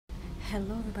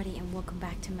Hello everybody and welcome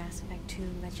back to Mass Effect 2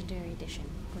 Legendary Edition,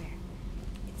 where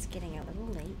it's getting a little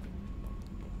late,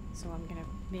 so I'm gonna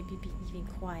maybe be even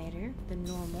quieter than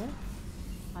normal.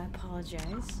 I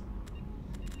apologize.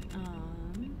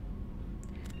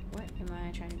 What am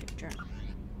I trying to do? Journal.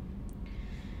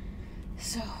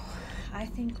 So, I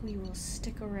think we will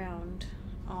stick around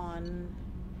on,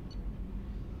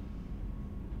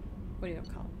 what do you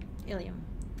call it? Illium,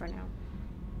 for now.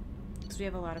 Because we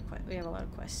have a lot of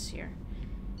quests here.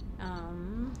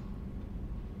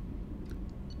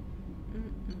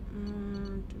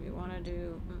 Do we want to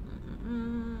do?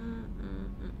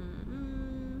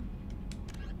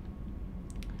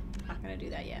 Not gonna do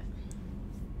that yet.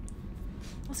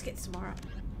 Let's get tomorrow.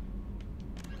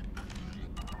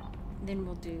 Then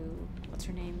we'll do, what's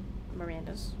her name?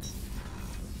 Miranda's.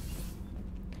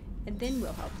 And then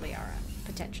we'll help Liara,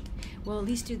 potentially. We'll at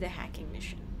least do the hacking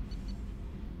mission.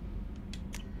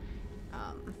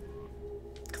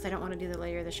 Because I don't want to do the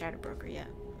Layer of the Shadow Broker yet.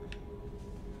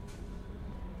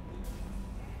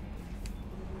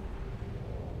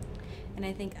 And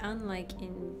I think unlike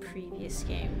in previous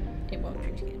game, in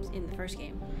the first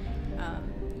game,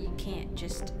 you can't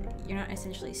just, you're not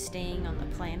essentially staying on the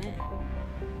planet.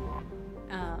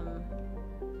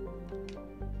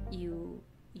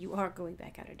 You are going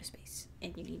back out into space,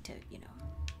 and you need to, you know.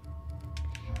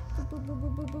 Boop, boop, boop,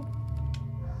 boop, boop, boop.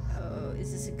 Oh,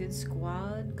 is this a good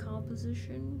squad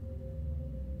composition?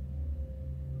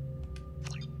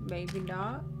 Maybe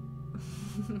not.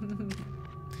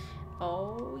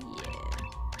 Oh yeah.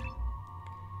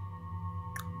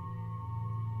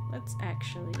 Let's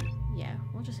actually, yeah,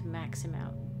 we'll just max him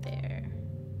out there.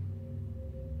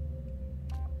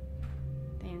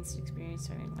 The instant experience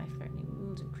starting life-threatening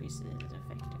wounds increases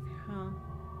effective. Huh?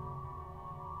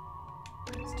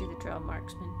 Let's do the Drill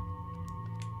Marksman.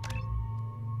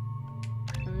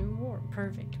 War.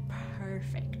 Perfect.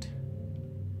 Perfect.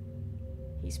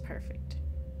 He's perfect.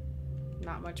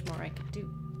 Not much more I could do.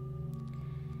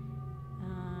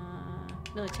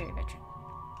 Military veteran.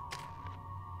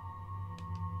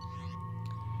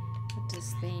 What's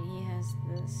this thing? He has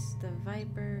this, the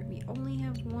Viper. We only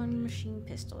have one machine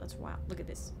pistol. That's wild. Look at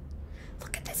this.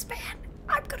 Look at this man.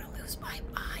 I'm gonna lose my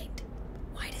mind.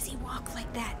 Why does he walk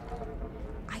like that?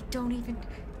 I don't even.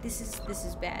 This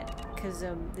is bad, because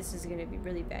this is gonna be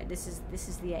really bad. This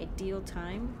is the ideal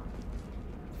time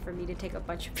for me to take a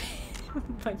bunch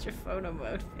of photo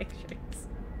mode pictures.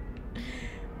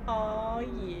 Oh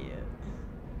yeah.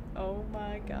 Oh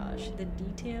my gosh, the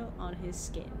detail on his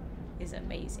skin is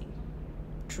amazing,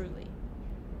 truly.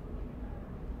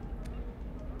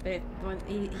 But when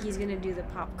he's gonna do the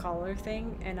pop collar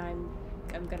thing, and I'm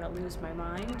gonna lose my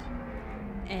mind,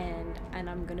 and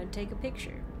I'm gonna take a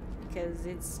picture. Because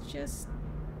it's just,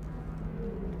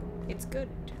 it's good.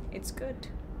 It's good.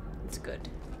 It's good.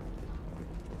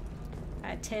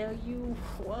 I tell you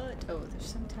what. Oh, there's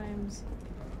sometimes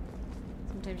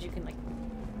you can like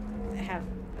have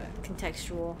a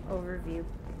contextual overview,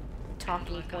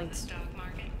 talking points.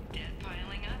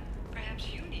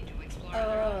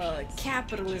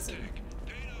 Capitalism.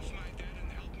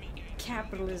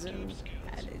 Capitalism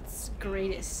at its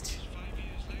greatest.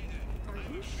 Are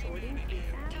you shorting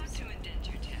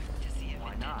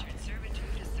Why not?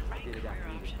 I did it after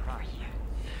he was crying.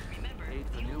 Paid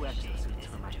for new exosuits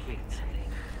for my kids.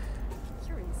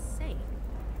 You're insane.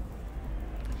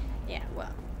 Yeah,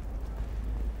 well.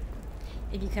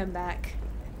 If you come back,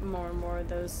 more and more of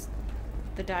those,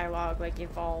 the dialogue like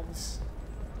evolves.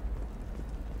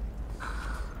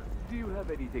 Do you have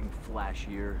anything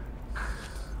flashier?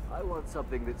 I want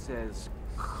something that says,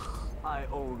 I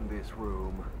own this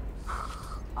room.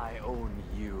 I own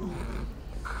you.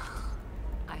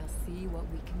 I'll see what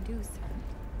we can do, sir.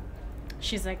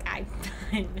 She's like, I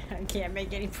can't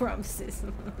make any promises.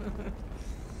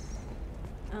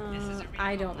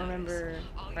 I don't remember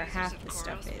where half the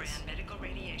stuff is. Medical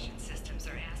radiation systems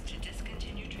are asked to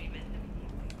discontinue treatment.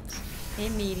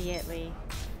 Immediately.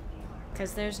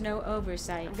 Because there's no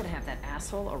oversight. I'm gonna have that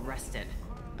asshole arrested.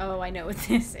 Oh, I know what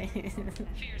this is.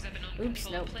 Oops,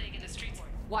 nope.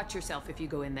 Watch yourself if you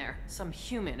go in there. Some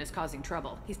human is causing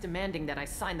trouble. He's demanding that I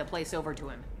sign the place over to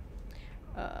him.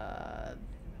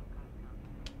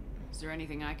 Is there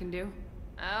anything I can do?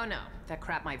 Oh no, that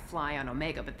crap might fly on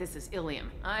Omega, but this is Illium.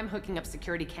 I'm hooking up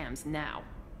security cams now.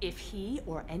 If he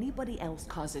or anybody else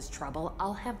causes trouble,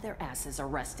 I'll have their asses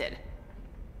arrested.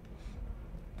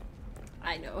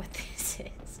 I know what this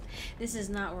is. This is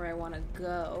not where I want to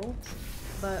go,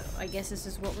 but I guess this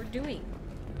is what we're doing.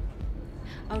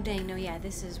 Oh dang, no, yeah,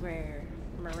 this is where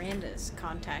Miranda's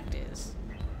contact is.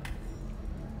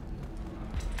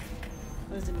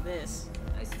 Listen to this.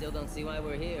 I still don't see why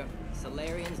we're here.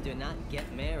 Solarians do not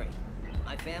get married.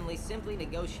 My family simply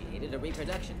negotiated a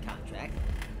reproduction contract.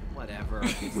 Whatever.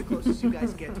 It's the closest you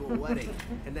guys get to a wedding.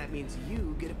 And that means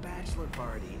you get a bachelor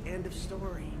party. End of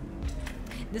story.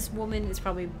 This woman is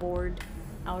probably bored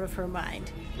out of her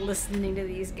mind listening to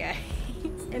these guys.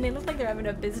 And they look like they're having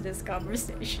a business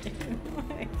conversation.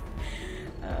 Like,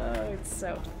 oh, it's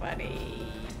so funny.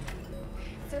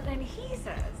 So then he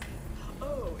says,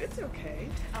 oh, it's okay.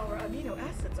 Our amino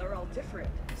acids are all different.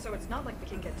 So it's not like we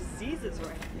can get diseases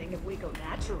or anything if we go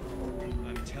natural.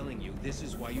 I'm telling you, this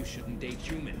is why you shouldn't date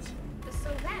humans.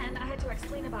 So then I had to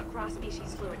explain about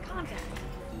cross-species fluid contact.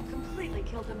 Completely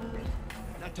killed the mood.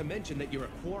 Not to mention that you're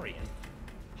a Quarian.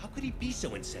 How could he be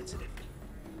so insensitive?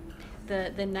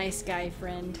 The nice guy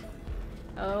friend.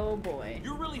 Oh boy.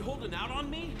 You're really holding out on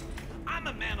me? I'm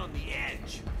a man on the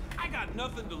edge. I got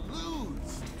nothing to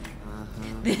lose.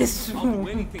 This I'll do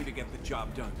anything to get the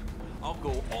job done. I'll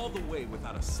go all the way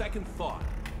without a second thought.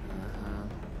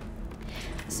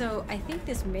 So I think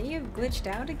this may have glitched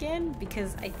out again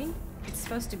because I think it's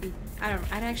supposed to be, I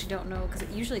actually don't know because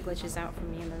it usually glitches out for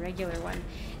me in the regular one.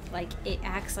 Like it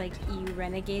acts like you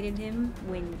renegaded him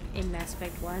when in Mass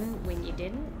Effect 1 when you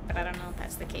didn't, but I don't know if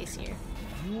that's the case here.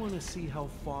 You want to see how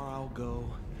far I'll go?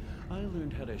 I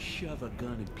learned how to shove a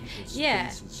gun in people's Yeah.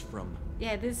 faces from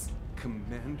Yeah, this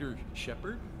Commander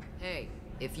Shepard. Hey,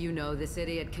 if you know this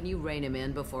idiot, can you rein him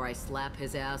in before I slap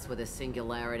his ass with a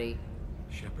singularity?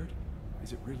 Shepard?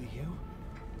 Is it really you?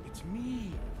 It's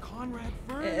me, Conrad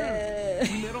Fern.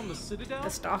 We met on the Citadel. The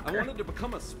stalker. I wanted to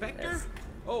become a Spectre. Yes.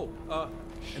 Oh,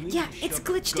 and then Yeah, you it's shoved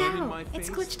a glitched gun in out. my It's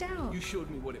face. glitched out. You showed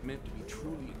me what it meant to be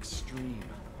truly extreme.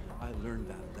 I learned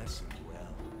that lesson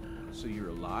well. So you're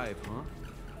alive, huh?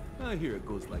 I hear it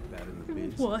goes like that in the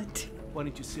biz. What? Why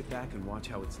don't you sit back and watch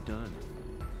how it's done?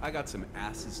 I got some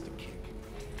asses to kick.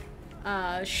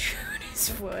 Shoot his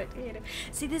foot. You know.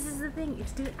 See, this is the thing.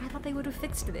 I thought they would have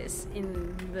fixed this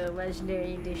in the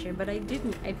Legendary Edition, but I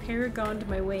didn't. I paragoned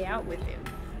my way out with him.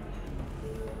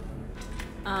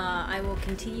 I will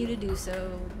continue to do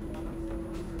so,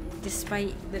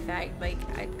 despite the fact, like,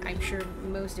 I'm sure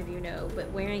most of you know,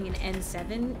 but wearing an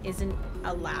N7 isn't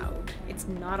allowed. It's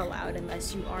not allowed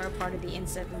unless you are a part of the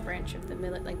N7 branch of the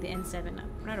like the N7,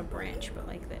 not a branch, but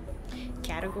like the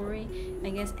category. I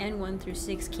guess N1 through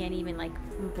 6 can't even like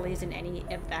blazon any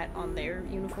of that on their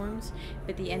uniforms,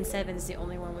 but the N7 is the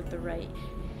only one with the right,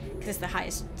 because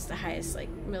it's the highest like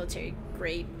military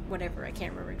grade, whatever. I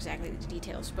can't remember exactly the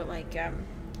details, but like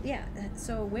yeah,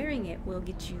 so wearing it will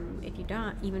get you, if you're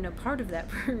not even a part of that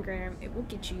program, it will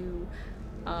get you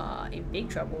in big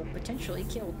trouble, potentially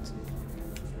killed.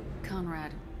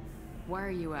 Conrad, why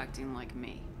are you acting like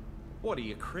me? What, are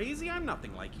you crazy? I'm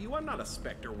nothing like you. I'm not a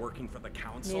Spectre working for the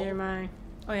Council. Neither am I.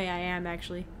 Oh yeah, I am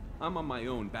actually. I'm on my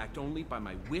own, backed only by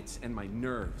my wits and my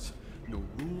nerves. No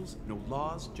rules, no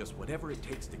laws, just whatever it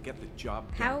takes to get the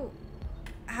job done.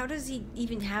 How does he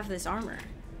even have this armor?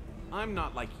 I'm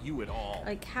not like you at all.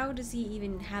 Like, how does he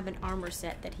even have an armor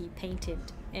set that he painted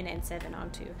an N7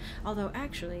 onto? Although,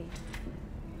 actually,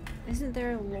 isn't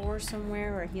there a lore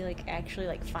somewhere where he, like, actually,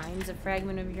 like, finds a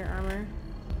fragment of your armor?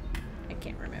 I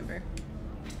can't remember.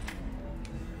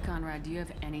 Conrad, do you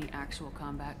have any actual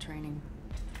combat training?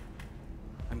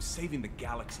 I'm saving the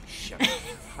galaxy, Shepard.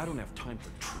 I don't have time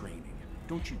for training.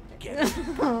 Don't you get it?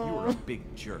 You were a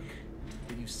big jerk.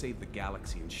 But you saved the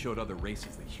galaxy and showed other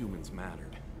races that humans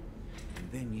mattered.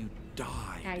 And then you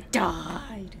died. I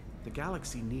died. The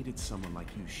galaxy needed someone like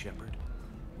you, Shepard.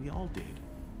 We all did.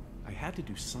 I had to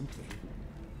do something.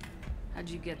 How'd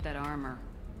you get that armor?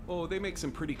 Oh, they make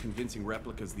some pretty convincing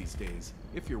replicas these days,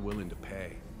 if you're willing to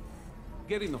pay.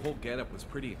 Getting the whole getup was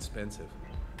pretty expensive,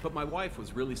 but my wife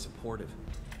was really supportive.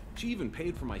 She even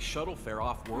paid for my shuttle fare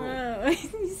off-world. Oh,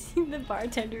 you see the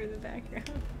bartender in the background.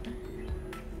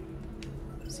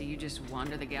 So you just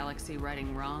wander the galaxy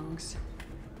righting wrongs?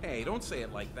 Hey, don't say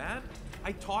it like that.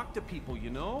 I talk to people,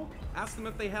 you know? Ask them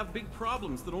if they have big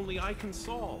problems that only I can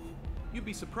solve. You'd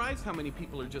be surprised how many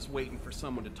people are just waiting for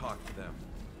someone to talk to them.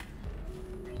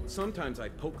 Sometimes I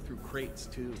poke through crates,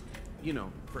 too. You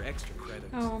know, for extra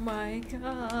credits. Oh my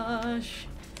gosh.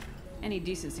 Any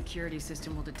decent security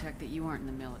system will detect that you aren't in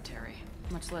the military,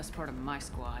 much less part of my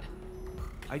squad.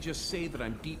 I just say that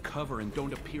I'm deep cover and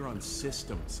don't appear on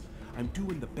systems. I'm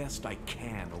doing the best I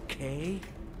can, okay?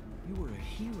 You were a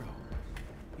hero.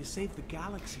 You saved the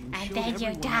galaxy and showed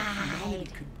everyone what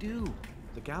humanity could do.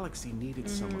 The galaxy needed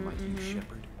someone like you,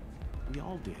 Shepard. We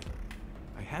all did.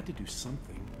 I had to do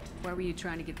something. Why were you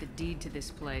trying to get the deed to this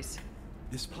place?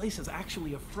 This place is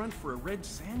actually a front for a red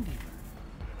sand dealer.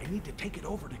 I need to take it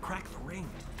over to crack the ring.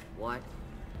 What?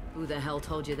 Who the hell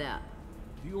told you that?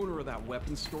 The owner of that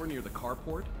weapons store near the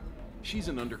carport? She's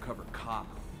an undercover cop.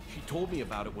 She told me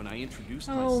about it when I introduced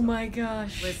myself. Oh my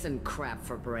gosh. Listen, crap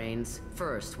for brains.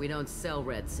 First, we don't sell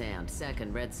red sand.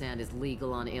 Second, red sand is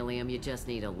legal on Illium. You just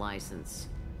need a license.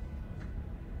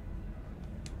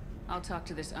 I'll talk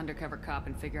to this undercover cop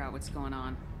and figure out what's going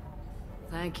on.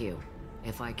 Thank you.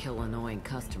 If I kill annoying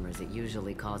customers, it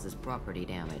usually causes property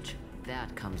damage.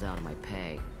 That comes out of my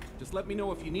pay. Just let me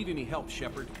know if you need any help,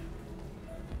 Shepard.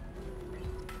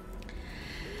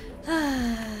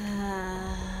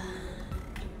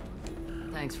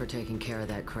 Thanks for taking care of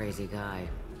that crazy guy.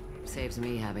 Saves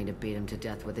me having to beat him to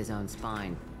death with his own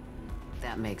spine.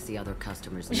 That makes the other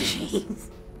customers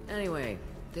nervous. Anyway,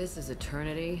 this is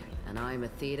Eternity, and I'm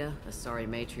Athena, a sorry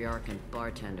matriarch and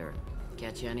bartender.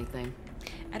 Get you anything?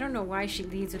 I don't know why she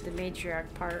leads with the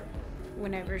matriarch part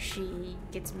whenever she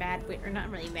gets mad with, or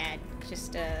not really mad,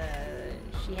 just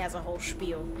she has a whole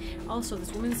spiel. Also,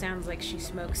 this woman sounds like she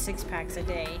smokes 6 packs a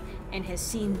day and has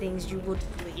seen things you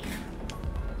wouldn't believe.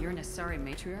 You're an Asari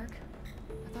matriarch?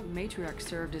 I thought matriarchs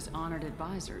served as honored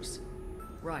advisors.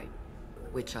 Right.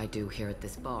 Which I do here at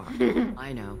this bar.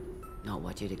 I know. Not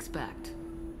what you'd expect.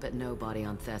 But nobody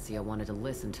on Thessia wanted to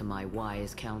listen to my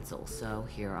wise counsel, so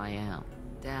here I am.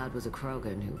 Dad was a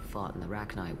Krogan who fought in the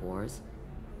Rachni Wars.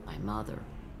 My mother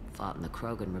fought in the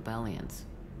Krogan rebellions.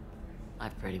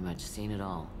 I've pretty much seen it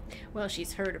all. Well,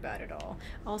 she's heard about it all.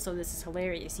 Also, this is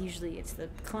hilarious. Usually it's the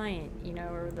client, you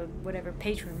know, or the whatever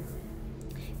patron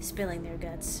spilling their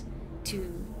guts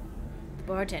to the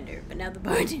bartender. But now the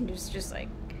bartender's just like,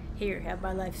 here, have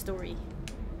my life story.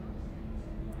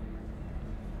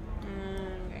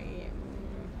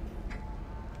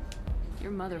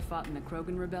 Your mother fought in the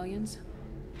Krogan rebellions?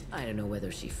 I don't know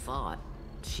whether she fought.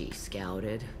 She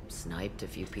scouted, sniped a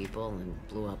few people, and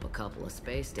blew up a couple of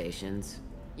space stations.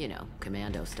 You know,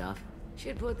 commando stuff.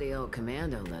 She'd put the old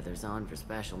commando leathers on for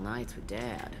special nights with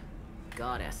Dad.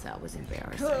 Goddess, that was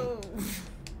embarrassing. Oh.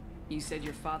 You said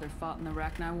your father fought in the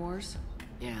Rachni Wars?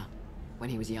 Yeah, when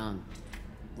he was young.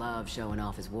 Loved showing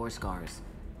off his war scars.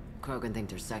 Krogan think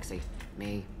they're sexy.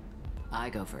 Me, I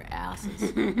go for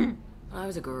asses. When I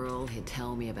was a girl, he'd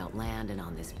tell me about landing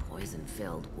on this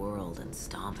poison-filled world and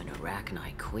stomping a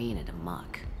Rachni queen into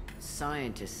muck.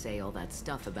 Scientists say all that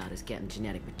stuff about us getting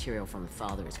genetic material from the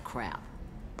father is crap.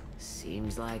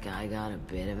 Seems like I got a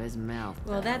bit of his mouth,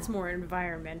 Well, though. that's more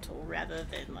environmental rather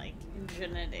than, like,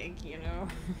 genetic, you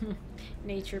know?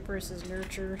 Nature versus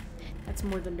nurture. That's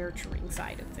more the nurturing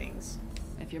side of things.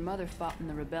 If your mother fought in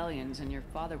the rebellions and your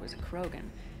father was a Krogan,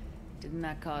 didn't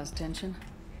that cause tension?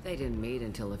 They didn't meet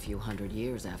until a few hundred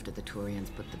years after the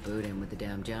Turians put the boot in with the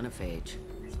damn genophage.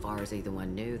 As far as either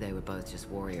one knew, they were both just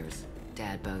warriors.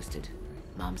 Dad boasted.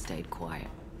 Mom stayed quiet.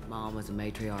 Mom was a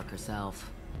matriarch herself.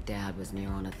 Dad was near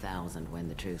on 1,000 when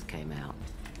the truth came out.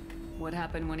 What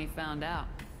happened when he found out?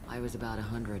 I was about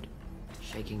 100,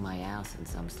 shaking my ass in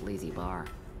some sleazy bar.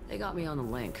 They got me on the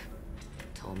link.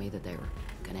 Told me that they were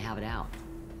gonna have it out,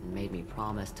 and made me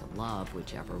promise to love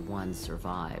whichever one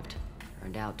survived.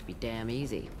 Turned out to be damn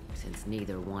easy, since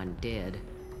neither one did.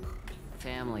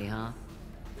 Family, huh?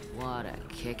 What a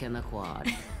kick in the quad.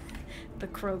 The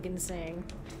Krogan saying.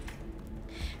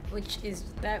 Which is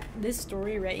that this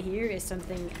story right here is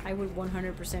something I would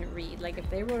 100% read. Like, if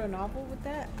they wrote a novel with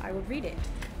that, I would read it.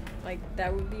 Like,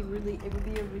 that would be really, it would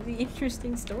be a really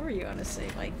interesting story, honestly.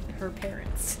 Like, her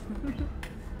parents.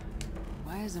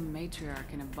 Why is a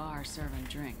matriarch in a bar serving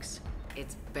drinks?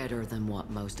 It's better than what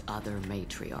most other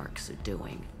matriarchs are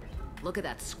doing. Look at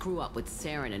that screw-up with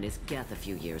Saren and his Geth a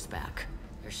few years back.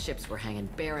 Their ships were hanging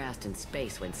bare-assed in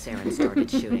space when Saren started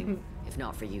shooting. If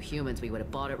not for you humans, we would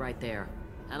have bought it right there.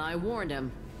 And I warned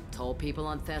him. Told people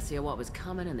on Thessia what was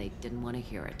coming and they didn't want to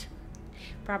hear it.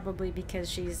 Probably because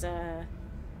she's,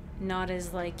 not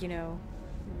as, like, you know,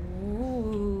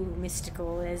 woo,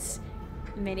 mystical as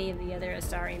many of the other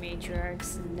Asari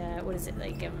matriarchs. And, what is it,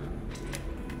 like,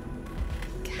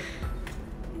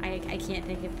 I can't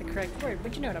think of the correct word,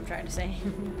 but you know what I'm trying to say.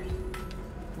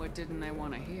 What didn't they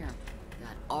want to hear?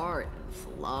 That art and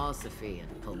philosophy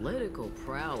and political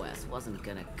prowess wasn't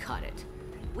gonna cut it.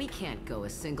 We can't go a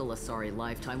single Asari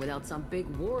lifetime without some big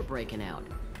war breaking out.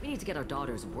 We need to get our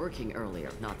daughters working earlier,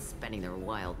 not spending their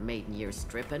wild maiden years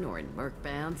stripping or in merc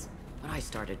bands. When I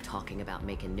started talking about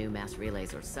making new mass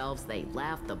relays ourselves, they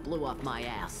laughed the blue off my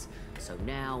ass. So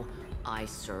now, I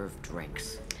serve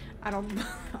drinks. I don't...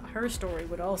 Her story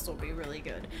would also be really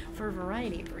good, for a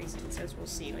variety of reasons, as we'll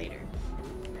see later.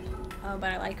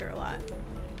 But I like her a lot.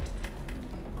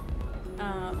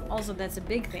 Also, that's a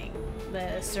big thing.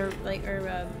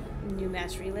 The new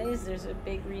mass relays, there's a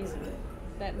big reason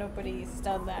that nobody's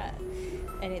done that,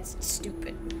 and it's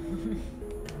stupid.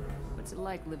 But What's it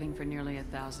like living for nearly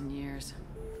 1,000 years?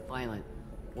 Violent.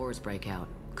 Wars break out.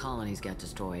 Colonies get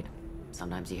destroyed.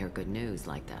 Sometimes you hear good news,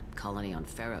 like that colony on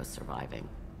Pharaoh surviving.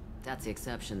 That's the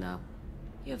exception, though.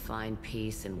 You find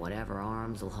peace in whatever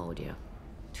arms will hold you.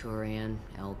 Turian,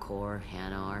 Elcor,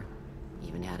 Hanar.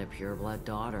 Even had a pure-blood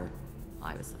daughter.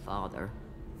 I was the father.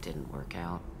 Didn't work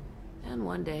out. And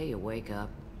one day you wake up,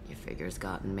 your figure's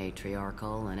gotten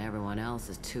matriarchal, and everyone else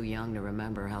is too young to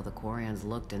remember how the Quarians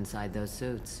looked inside those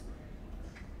suits.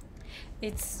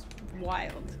 It's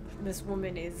wild. This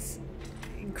woman is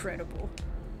incredible.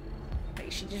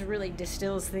 Like, she just really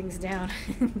distills things down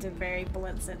into very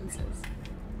blunt sentences.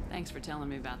 Thanks for telling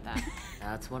me about that.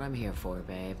 That's what I'm here for,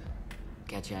 babe.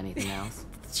 Get you anything else?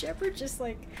 Shepard just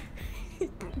like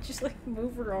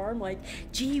move her arm like,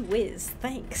 gee whiz,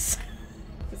 thanks.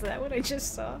 Is that what I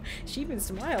just saw? She even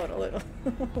smiled a little.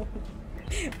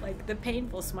 Like the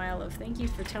painful smile of thank you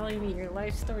for telling me your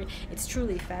life story. It's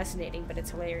truly fascinating, but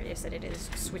it's hilarious that it is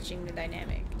switching the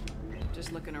dynamic.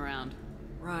 Just looking around.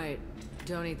 Right.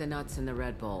 Don't eat the nuts in the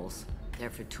Red Bowls. They're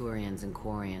for Turians and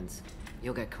Quarians.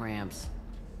 You'll get cramps.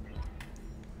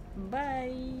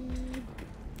 Bye.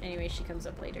 Anyway, she comes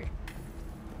up later.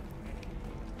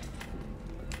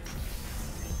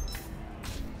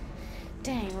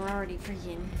 Dang, we're already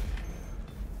freaking...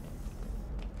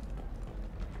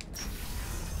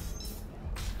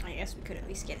 I guess we could at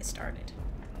least get it started.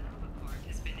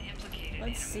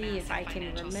 Let's see if I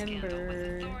can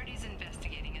remember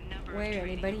where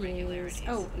anybody is.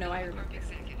 Oh, no, I remember.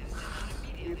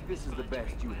 If this is the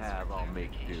best you have, I'll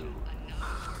make do.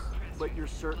 But you're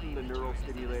certain the neural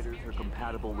stimulators are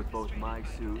compatible with both my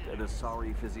suit and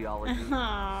Asari physiology?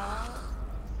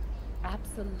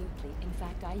 Absolutely. In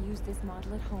fact, I use this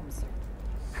model at home, sir.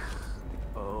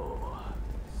 Oh.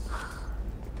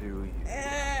 Do you?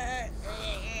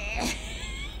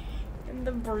 And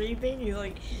the breathing, he's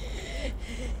like...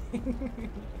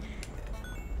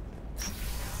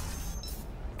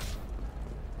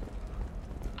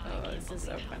 Oh, this is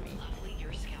so funny.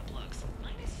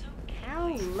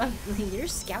 How lovely your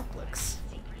scalp looks.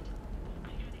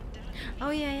 Oh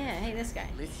yeah, yeah. Hey, this guy.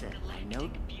 Listen, I know.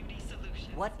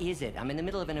 What is it? I'm in the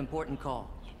middle of an important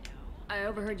call. I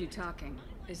overheard you talking.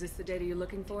 Is this the data you're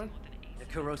looking for? The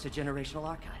Kurosa Generational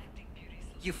Archive.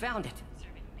 You found it.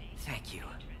 Thank you.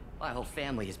 My whole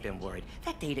family has been worried.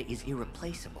 That data is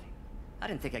irreplaceable. I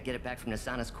didn't think I'd get it back from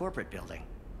Nasana's corporate building.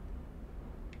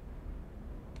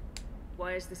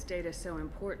 Why is this data so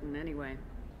important, anyway?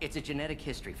 It's a genetic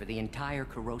history for the entire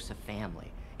Kurosa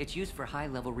family. It's used for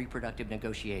high-level reproductive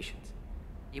negotiations.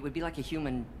 It would be like a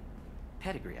human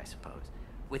pedigree, I suppose.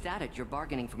 Without it, you're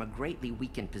bargaining from a greatly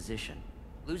weakened position.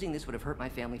 Losing this would have hurt my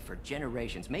family for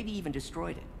generations, maybe even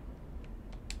destroyed it.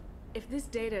 If this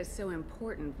data is so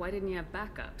important, why didn't you have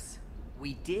backups?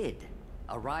 We did.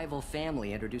 A rival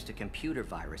family introduced a computer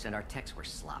virus and our techs were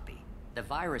sloppy. The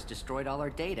virus destroyed all our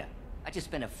data. I just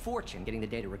spent a fortune getting the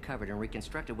data recovered and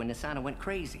reconstructed when Nasana went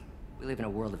crazy. We live in a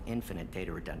world of infinite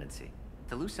data redundancy.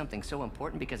 To lose something so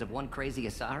important because of one crazy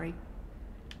Asari?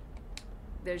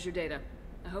 There's your data.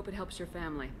 I hope it helps your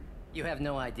family. You have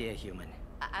no idea, human.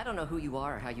 I don't know who you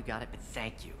are or how you got it, but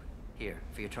thank you. Here,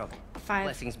 for your trouble.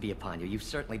 Blessings be upon you. You've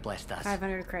certainly blessed us.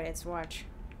 500 credits, watch.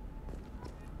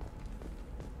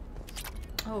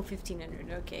 Oh,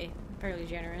 1,500, okay. Fairly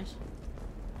generous.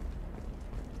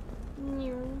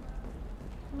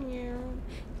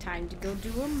 Time to go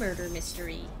do a murder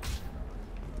mystery.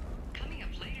 Coming up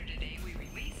later today, we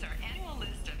release our annual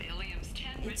list of Illium's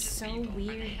 10 It's so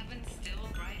weird.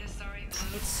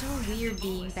 It's so weird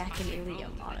being back in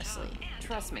Illium, honestly.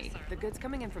 Trust me, the goods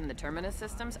coming in from the Terminus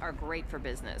systems are great for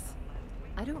business.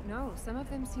 I don't know. Some of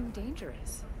them seem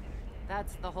dangerous.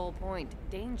 That's the whole point.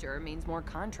 Danger means more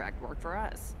contract work for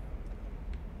us.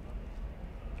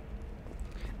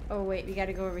 Oh wait, we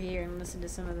gotta go over here and listen to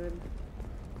some of the...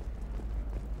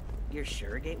 You're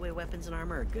sure gateway weapons and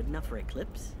armor are good enough for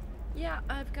Eclipse? Yeah,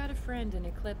 I've got a friend in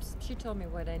Eclipse. She told me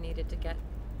what I needed to get.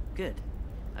 Good.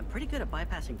 I'm pretty good at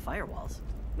bypassing firewalls.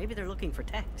 Maybe they're looking for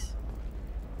techs.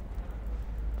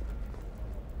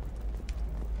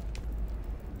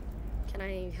 Can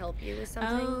I help you with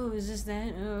something? Oh, is this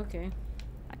that? Oh, okay.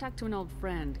 I talked to an old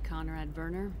friend, Conrad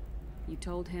Werner. You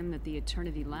told him that the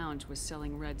Eternity Lounge was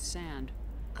selling red sand.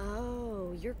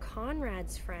 Oh, you're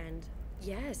Conrad's friend.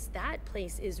 Yes, that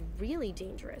place is really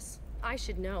dangerous. I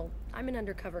should know. I'm an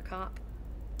undercover cop.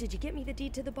 Did you get me the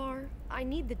deed to the bar? I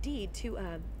need the deed to,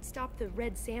 stop the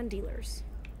red sand dealers.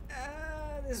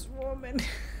 This woman.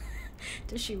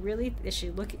 Does she really? Does she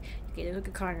look at... Okay, you look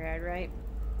at Conrad, right?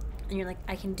 And you're like,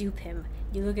 I can dupe him.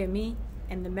 You look at me,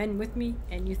 and the men with me,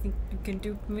 and you think you can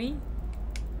dupe me?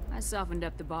 I softened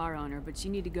up the bar owner, but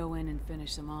you need to go in and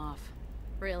finish them off.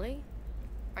 Really?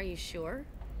 Are you sure?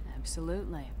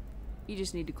 Absolutely. You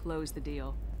just need to close the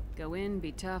deal. Go in,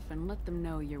 be tough, and let them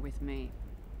know you're with me.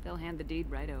 They'll hand the deed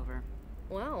right over.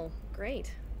 Wow,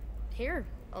 great. Here,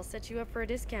 I'll set you up for a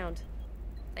discount.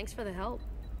 Thanks for the help.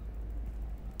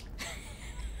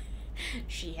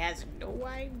 She has no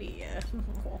idea.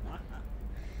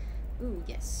 Ooh,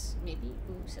 yes. Maybe.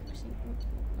 Ooh, 7%.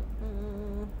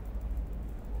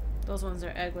 Those ones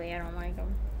are ugly. I don't like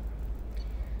them.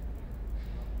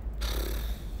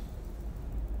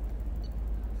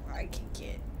 I can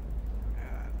get...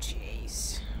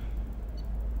 jeez.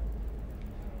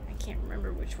 I can't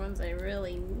remember which ones I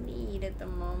really need at the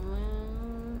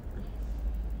moment.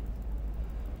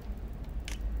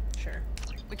 Sure.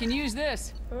 We can use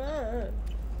this. Why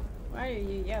are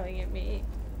you yelling at me?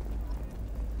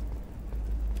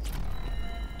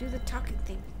 Do the talking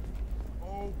thing.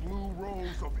 Oh, blue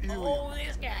rose of Illium. Oh,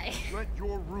 this guy. Let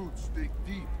your roots dig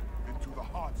deep into the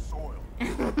hot soil.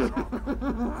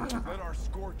 Let our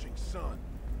scorching sun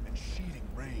and sheeting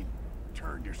rain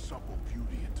turn your supple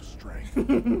beauty into strength.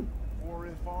 For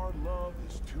if our love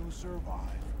is to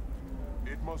survive,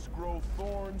 it must grow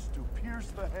thorns to pierce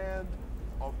the hand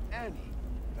of any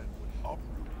that would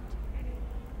uproot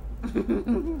it.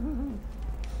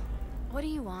 What do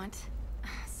you want?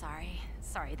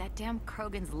 Sorry, that damn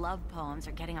Krogan's love poems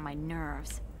are getting on my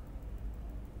nerves.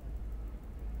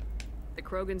 The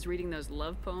Krogan's reading those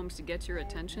love poems to get your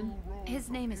attention? His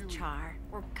name is Char.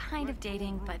 We're kind of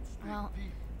dating, but, well,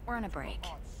 we're on a break.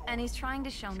 And he's trying to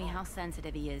show me how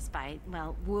sensitive he is by,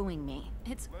 well, wooing me.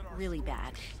 It's really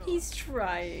bad. He's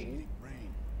trying.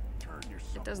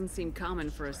 It doesn't seem common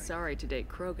for a Sari to date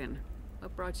Krogan.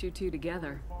 What brought you two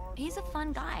together? He's a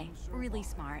fun guy, really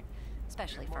smart,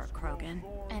 especially for a Krogan.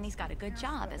 And he's got a good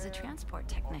job as a transport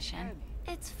technician.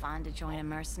 It's fun to join a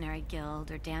mercenary guild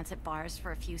or dance at bars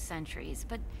for a few centuries,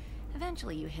 but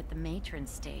eventually you hit the matron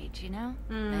stage, you know?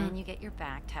 Then you get your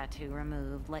back tattoo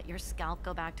removed, let your scalp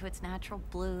go back to its natural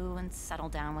blue, and settle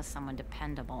down with someone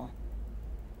dependable.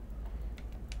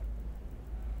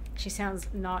 She sounds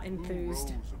not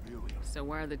enthused. So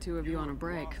why are the two of you on a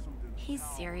break? He's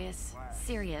serious.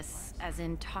 Serious, as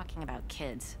in talking about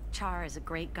kids. Char is a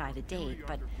great guy to date,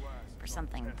 but for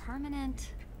something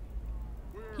permanent...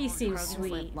 He seems Krogans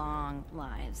sweet. live long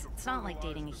lives. It's not like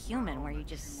dating a human where you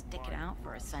just stick it out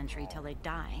for a century till they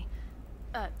die.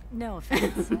 No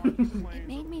offense. It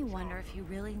made me wonder if he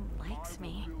really likes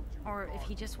me, or if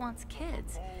he just wants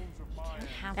kids. He can't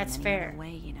have That's them any fair. other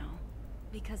way, you know,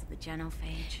 because of the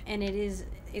genophage. And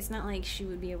it's not like she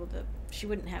would be able to, she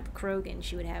wouldn't have Krogan,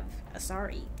 she would have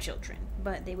Asari children,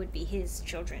 but they would be his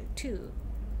children too,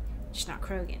 just not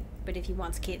Krogan. But if he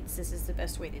wants kids, this is the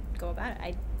best way to go about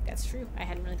it. That's true. I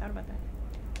hadn't really thought about that.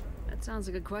 That sounds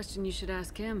like a question you should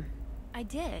ask him. I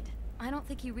did. I don't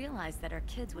think he realized that our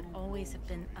kids would always have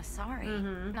been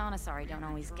Asari. Non-Asari don't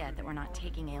always get that we're not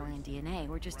taking alien DNA,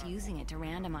 we're just using it to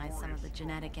randomize some of the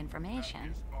genetic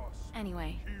information.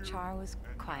 Anyway, Char was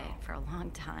quiet for a long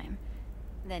time.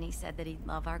 Then he said that he'd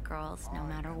love our girls no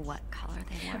matter what color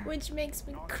they were. Which makes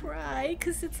me cry,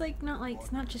 because it's like,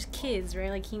 it's not just kids, right?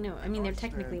 Like, I mean, they're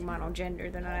technically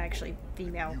monogender, they're not actually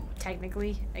female,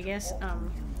 technically, I guess.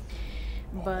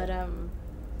 But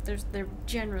they're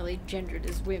generally gendered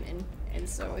as women, and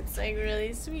so it's like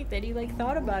really sweet that he like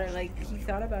thought about it, like he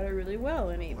thought about it really well,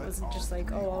 and he wasn't just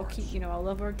like, oh, I'll keep, I'll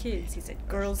love our kids. He said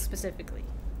girls specifically,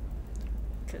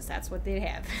 because that's what they'd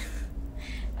have.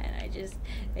 And I just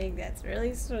think that's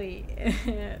really sweet.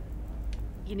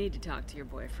 You need to talk to your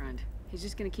boyfriend. He's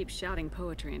just gonna keep shouting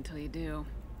poetry until you do.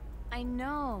 I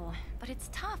know, but it's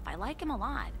tough. I like him a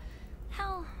lot.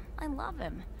 Hell, I love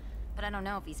him. But I don't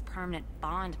know if he's permanent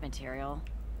Bond material.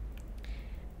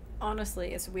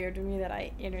 Honestly, it's weird to me that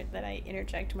I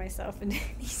interject myself into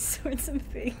these sorts of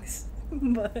things.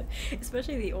 But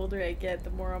especially the older I get,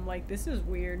 the more I'm like, this is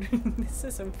weird. This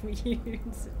is so weird.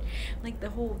 Like the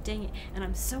whole dang it. And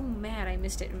I'm so mad I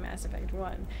missed it in Mass Effect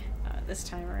 1 this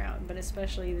time around. But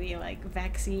especially the like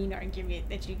vaccine argument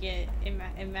that you get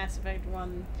in Mass Effect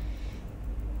 1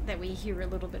 that we hear a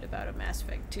little bit about in Mass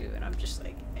Effect 2. And I'm just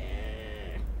like,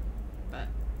 eh. But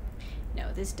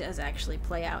no, this does actually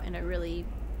play out in a really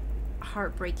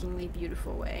heartbreakingly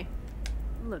beautiful way.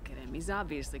 Look at him. He's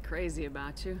obviously crazy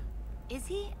about you. Is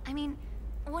he? I mean,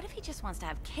 what if he just wants to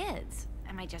have kids?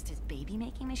 Am I just his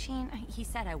baby-making machine? He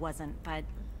said I wasn't, but...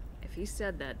 If he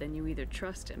said that, then you either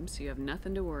trust him, so you have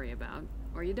nothing to worry about,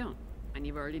 or you don't, and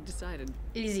you've already decided.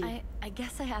 Easy. I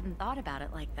guess I hadn't thought about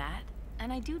it like that.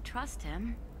 And I do trust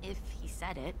him, if he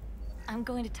said it. I'm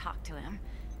going to talk to him.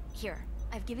 Here,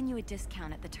 I've given you a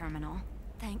discount at the terminal.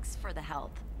 Thanks for the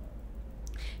help.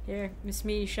 Here, Miss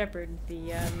Me Shepherd,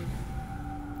 the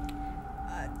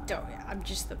I'm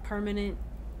just the permanent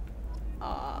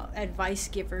advice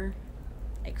giver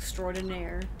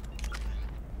extraordinaire.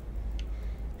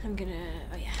 I'm gonna,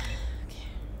 oh yeah, okay.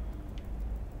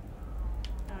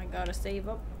 I gotta save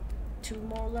up 2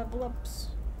 more level ups.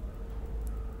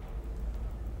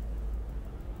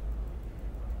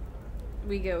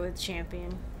 We go with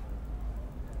champion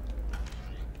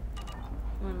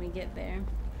when we get there.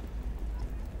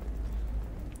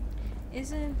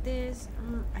 Isn't this,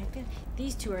 I feel,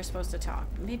 these two are supposed to talk.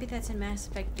 Maybe that's in Mass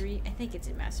Effect 3. I think it's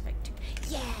in Mass Effect 2.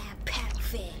 Yeah,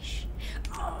 paddlefish.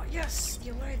 Oh, yes, the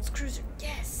Alliance cruiser.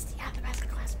 Yes, the Athabasca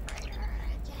class fighter.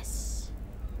 Yes.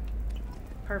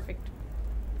 Perfect.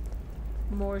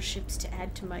 More ships to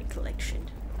add to my collection.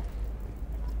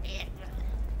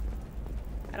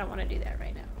 I don't want to do that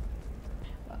right now.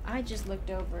 Well, I just looked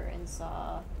over and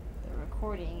saw the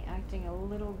recording acting a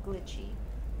little glitchy.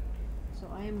 So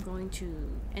I am going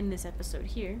to end this episode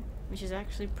here, which is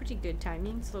actually pretty good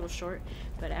timing. It's a little short,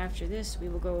 but after this we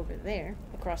will go over there,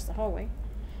 across the hallway,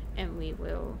 and we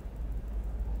will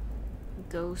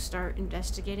go start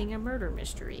investigating a murder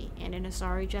mystery and an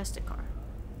Asari Justicar.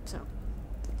 So,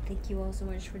 thank you all so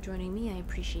much for joining me. I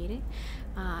appreciate it.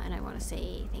 And I want to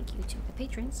say thank you to my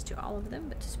patrons, to all of them,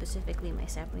 but specifically my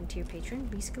sapling tier patron,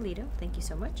 Reese Galito. Thank you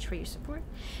so much for your support.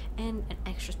 And an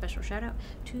extra special shout out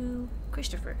to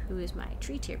Christopher, who is my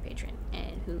tree tier patron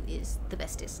and who is the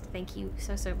bestest. Thank you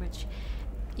so much,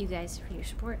 you guys, for your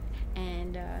support.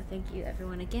 And thank you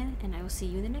everyone again, and I will see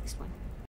you in the next one.